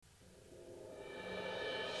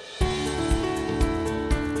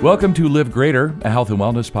Welcome to Live Greater, a health and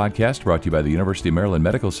wellness podcast brought to you by the University of Maryland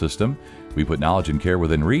Medical System. We put knowledge and care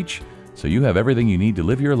within reach, so you have everything you need to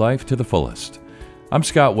live your life to the fullest. I'm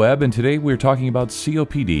Scott Webb, and today we're talking about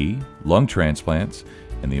COPD, lung transplants,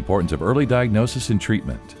 and the importance of early diagnosis and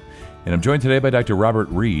treatment. And I'm joined today by Dr. Robert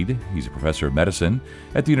Reed. He's a professor of medicine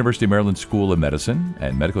at the University of Maryland School of Medicine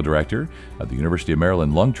and medical director of the University of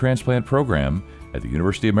Maryland Lung Transplant Program at the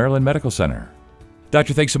University of Maryland Medical Center.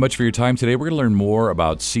 Doctor, thanks so much for your time today. We're going to learn more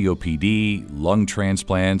about COPD, lung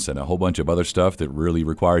transplants, and a whole bunch of other stuff that really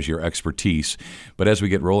requires your expertise. But as we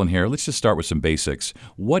get rolling here, let's just start with some basics.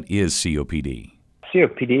 What is COPD?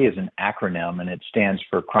 COPD is an acronym, and it stands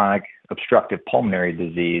for chronic obstructive pulmonary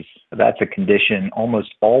disease. That's a condition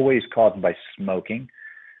almost always caused by smoking.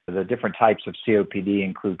 The different types of COPD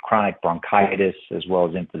include chronic bronchitis as well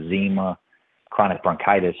as emphysema. Chronic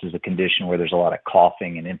bronchitis is a condition where there's a lot of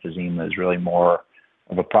coughing, and emphysema is really more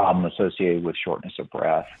of a problem associated with shortness of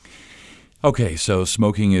breath. Okay, so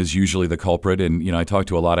smoking is usually the culprit, and I talk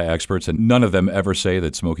to a lot of experts, and none of them ever say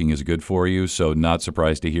that smoking is good for you, so not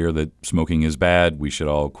surprised to hear that smoking is bad. We should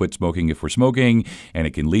all quit smoking if we're smoking, and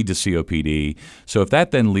it can lead to COPD. So if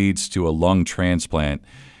that then leads to a lung transplant,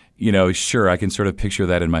 sure, I can sort of picture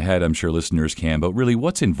that in my head. I'm sure listeners can, but really,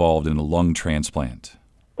 what's involved in a lung transplant?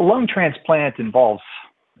 A lung transplant involves,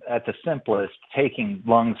 at the simplest, taking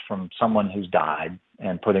lungs from someone who's died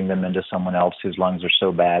and putting them into someone else whose lungs are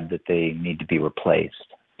so bad that they need to be replaced.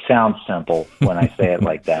 Sounds simple when I say it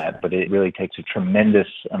like that, but it really takes a tremendous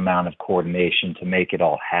amount of coordination to make it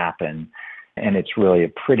all happen, and it's really a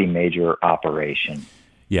pretty major operation.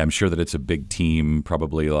 Yeah, I'm sure that it's a big team,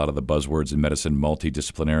 probably a lot of the buzzwords in medicine,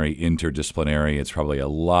 multidisciplinary, interdisciplinary. It's probably a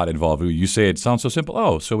lot involved. You say it sounds so simple.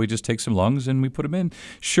 Oh, so we just take some lungs and we put them in?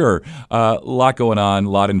 Sure. A lot going on, a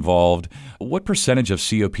lot involved. What percentage of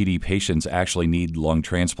COPD patients actually need lung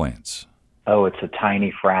transplants? Oh, it's a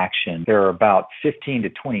tiny fraction. There are about 15 to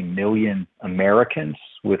 20 million Americans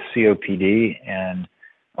with COPD, and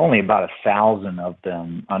only about 1,000 of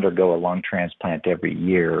them undergo a lung transplant every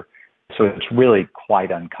year. So it's really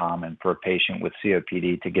quite uncommon for a patient with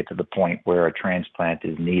COPD to get to the point where a transplant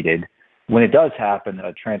is needed. When it does happen,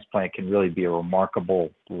 a transplant can really be a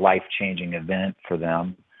remarkable, life-changing event for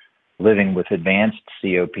them. Living with advanced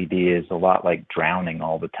COPD is a lot like drowning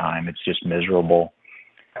all the time. It's just miserable.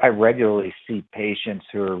 I regularly see patients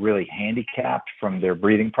who are really handicapped from their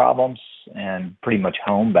breathing problems and pretty much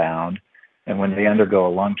homebound. And when they undergo a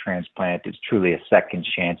lung transplant, it's truly a second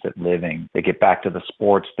chance at living. They get back to the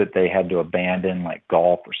sports that they had to abandon, like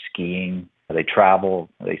golf or skiing. They travel,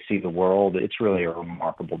 they see the world. It's really a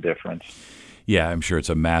remarkable difference. Yeah, I'm sure it's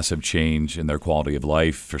a massive change in their quality of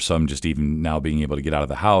life. For some, just even now being able to get out of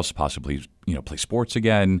the house, possibly, play sports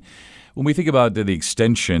again. When we think about the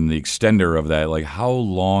extender of that, like how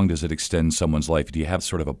long does it extend someone's life? Do you have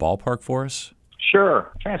sort of a ballpark for us?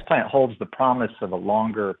 Sure. Transplant holds the promise of a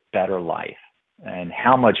longer, better life. And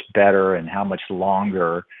how much better and how much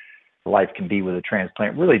longer life can be with a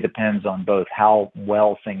transplant really depends on both how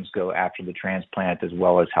well things go after the transplant as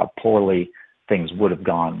well as how poorly things would have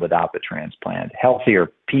gone without the transplant.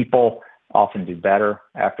 Healthier people often do better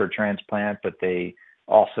after a transplant, but they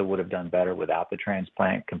also would have done better without the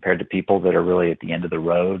transplant compared to people that are really at the end of the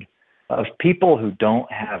road. Of people who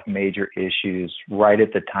don't have major issues right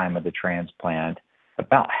at the time of the transplant,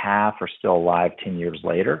 about half are still alive 10 years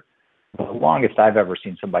later. The longest I've ever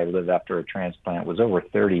seen somebody live after a transplant was over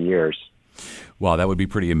 30 years. Wow, that would be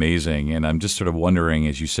pretty amazing. And I'm just sort of wondering,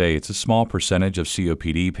 as you say, it's a small percentage of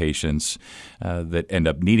COPD patients that end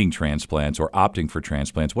up needing transplants or opting for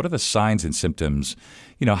transplants. What are the signs and symptoms?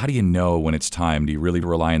 How do you know when it's time? Do you really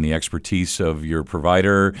rely on the expertise of your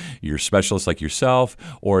provider, your specialist like yourself,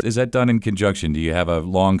 or is that done in conjunction? Do you have a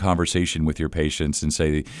long conversation with your patients and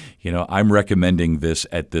say, I'm recommending this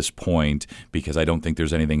at this point because I don't think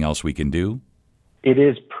there's anything else we can do? It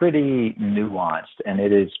is pretty nuanced, and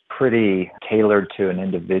it is pretty tailored to an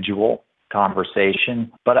individual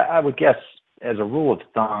conversation. But I would guess, as a rule of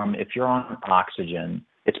thumb, if you're on oxygen,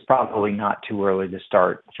 it's probably not too early to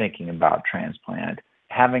start thinking about transplant.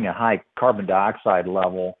 Having a high carbon dioxide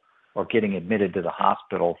level or getting admitted to the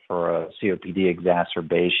hospital for a COPD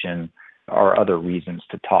exacerbation are other reasons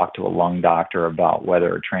to talk to a lung doctor about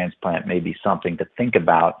whether a transplant may be something to think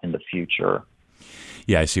about in the future.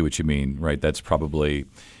 Yeah, I see what you mean, right? That's probably,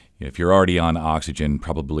 if you're already on oxygen,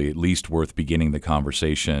 probably at least worth beginning the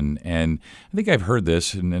conversation. And I think I've heard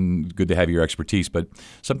this, and good to have your expertise, but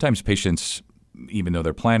sometimes patients, even though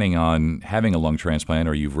they're planning on having a lung transplant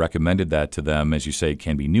or you've recommended that to them, as you say, it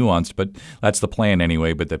can be nuanced, but that's the plan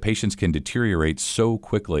anyway, but the patients can deteriorate so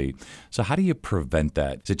quickly. So how do you prevent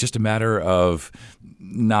that? Is it just a matter of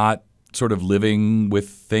not sort of living with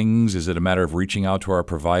things? Is it a matter of reaching out to our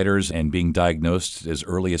providers and being diagnosed as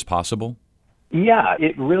early as possible? Yeah,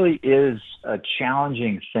 it really is a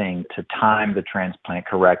challenging thing to time the transplant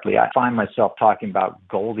correctly. I find myself talking about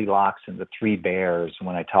Goldilocks and the three bears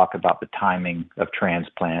when I talk about the timing of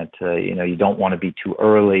transplant. You don't want to be too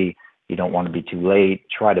early. You don't want to be too late.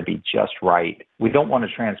 Try to be just right. We don't want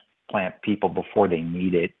to transplant people before they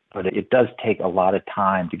need it, but it does take a lot of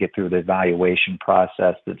time to get through the evaluation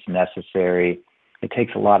process that's necessary. It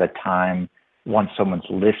takes a lot of time once someone's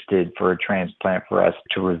listed for a transplant for us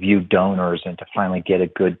to review donors and to finally get a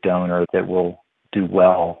good donor that will do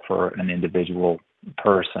well for an individual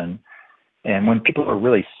person. And when people are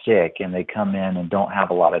really sick and they come in and don't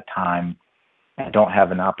have a lot of time and don't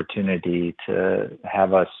have an opportunity to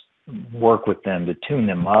have us work with them to tune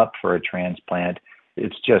them up for a transplant,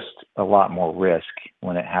 it's just a lot more risk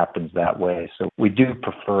when it happens that way. So we do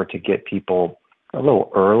prefer to get people a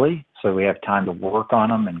little early so we have time to work on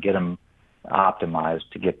them and get them optimized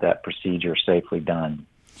to get that procedure safely done.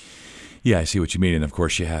 Yeah, I see what you mean. And of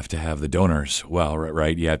course, you have to have the donors well,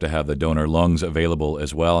 right? You have to have the donor lungs available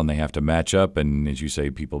as well, and they have to match up. And as you say,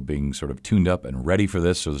 people being sort of tuned up and ready for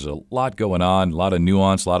this. So there's a lot going on, a lot of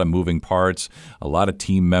nuance, a lot of moving parts, a lot of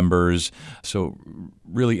team members. So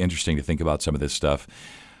really interesting to think about some of this stuff.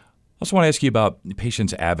 I also want to ask you about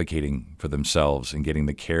patients advocating for themselves and getting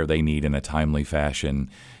the care they need in a timely fashion.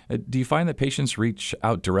 Do you find that patients reach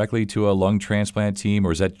out directly to a lung transplant team,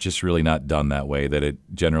 or is that just really not done that way, that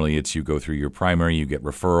it's you go through your primary, you get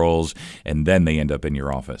referrals, and then they end up in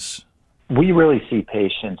your office? We really see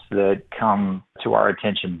patients that come to our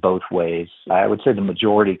attention both ways. I would say the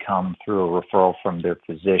majority come through a referral from their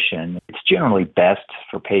physician. It's generally best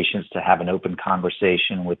for patients to have an open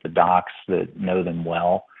conversation with the docs that know them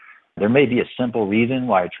well. There may be a simple reason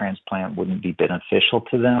why a transplant wouldn't be beneficial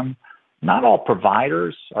to them. Not all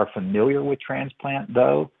providers are familiar with transplant,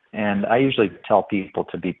 though, and I usually tell people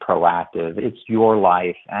to be proactive. It's your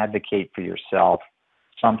life. Advocate for yourself.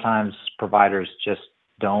 Sometimes providers just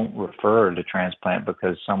don't refer to transplant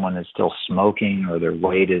because someone is still smoking or their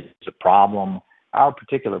weight is a problem. Our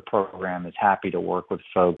particular program is happy to work with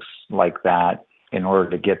folks like that in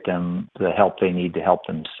order to get them the help they need to help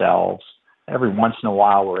themselves. Every once in a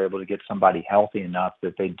while, we're able to get somebody healthy enough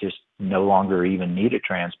that they just no longer even need a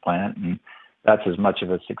transplant. And that's as much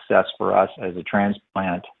of a success for us as a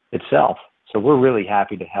transplant itself. So we're really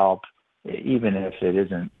happy to help, even if it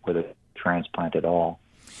isn't with a transplant at all.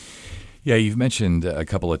 Yeah, you've mentioned a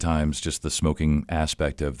couple of times just the smoking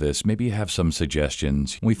aspect of this. Maybe you have some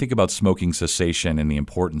suggestions. When we think about smoking cessation and the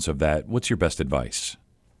importance of that, what's your best advice?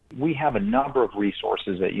 We have a number of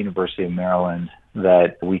resources at University of Maryland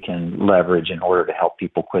that we can leverage in order to help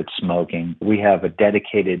people quit smoking. We have a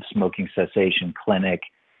dedicated smoking cessation clinic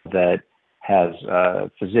that has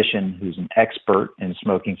a physician who's an expert in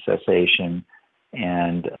smoking cessation,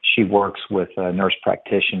 and she works with a nurse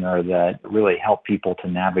practitioner that really help people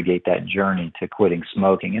to navigate that journey to quitting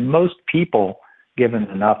smoking. And most people, given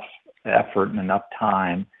enough effort and enough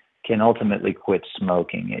time, can ultimately quit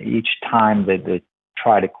smoking. Each time that they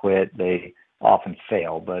try to quit, they often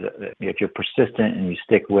fail. But if you're persistent and you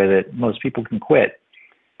stick with it, most people can quit.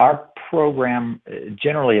 Our program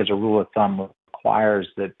generally, as a rule of thumb, requires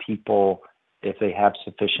that people, if they have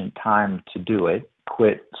sufficient time to do it,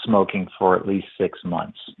 quit smoking for at least 6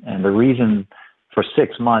 months. And the reason for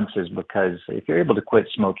 6 months is because if you're able to quit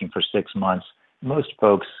smoking for 6 months, most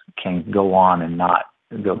folks can go on and not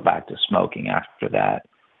go back to smoking after that.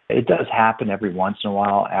 It does happen every once in a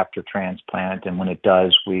while after transplant, and when it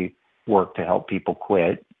does, we work to help people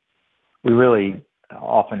quit. We really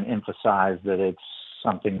often emphasize that it's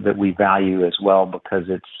something that we value as well because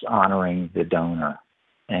it's honoring the donor,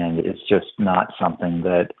 and it's just not something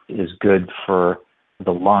that is good for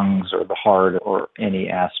the lungs or the heart or any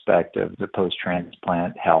aspect of the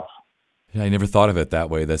post-transplant health. Yeah, I never thought of it that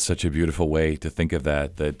way. That's such a beautiful way to think of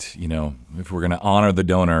that, if we're going to honor the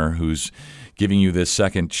donor who's giving you this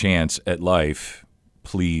second chance at life,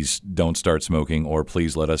 please don't start smoking, or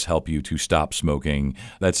please let us help you to stop smoking.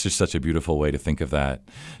 That's just such a beautiful way to think of that.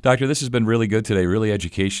 Doctor, this has been really good today, really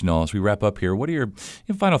educational. As we wrap up here, what are your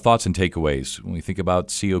final thoughts and takeaways when we think about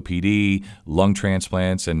COPD, lung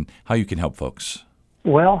transplants, and how you can help folks?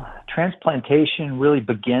 Well, transplantation really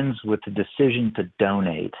begins with the decision to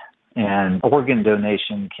donate. And organ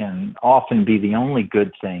donation can often be the only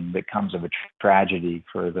good thing that comes of a tragedy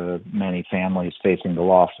for the many families facing the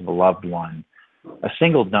loss of a loved one. A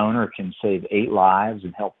single donor can save 8 lives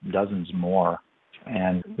and help dozens more.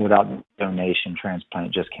 And without donation,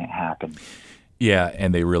 transplant just can't happen. Yeah,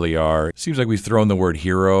 and they really are. Seems like we've thrown the word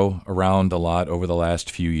hero around a lot over the last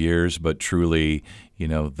few years, but truly,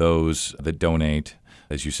 those that donate,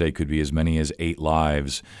 as you say, could be as many as 8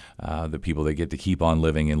 lives. The people that get to keep on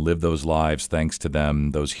living and live those lives thanks to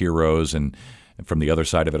them, those heroes. And from the other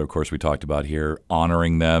side of it, of course, we talked about here,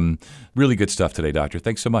 honoring them. Really good stuff today, Doctor.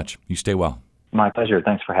 Thanks so much. You stay well. My pleasure.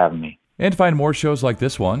 Thanks for having me. And find more shows like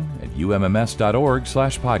this one at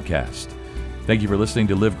umms.org/podcast. Thank you for listening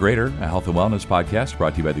to Live Greater, a health and wellness podcast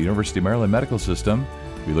brought to you by the University of Maryland Medical System.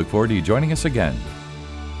 We look forward to you joining us again.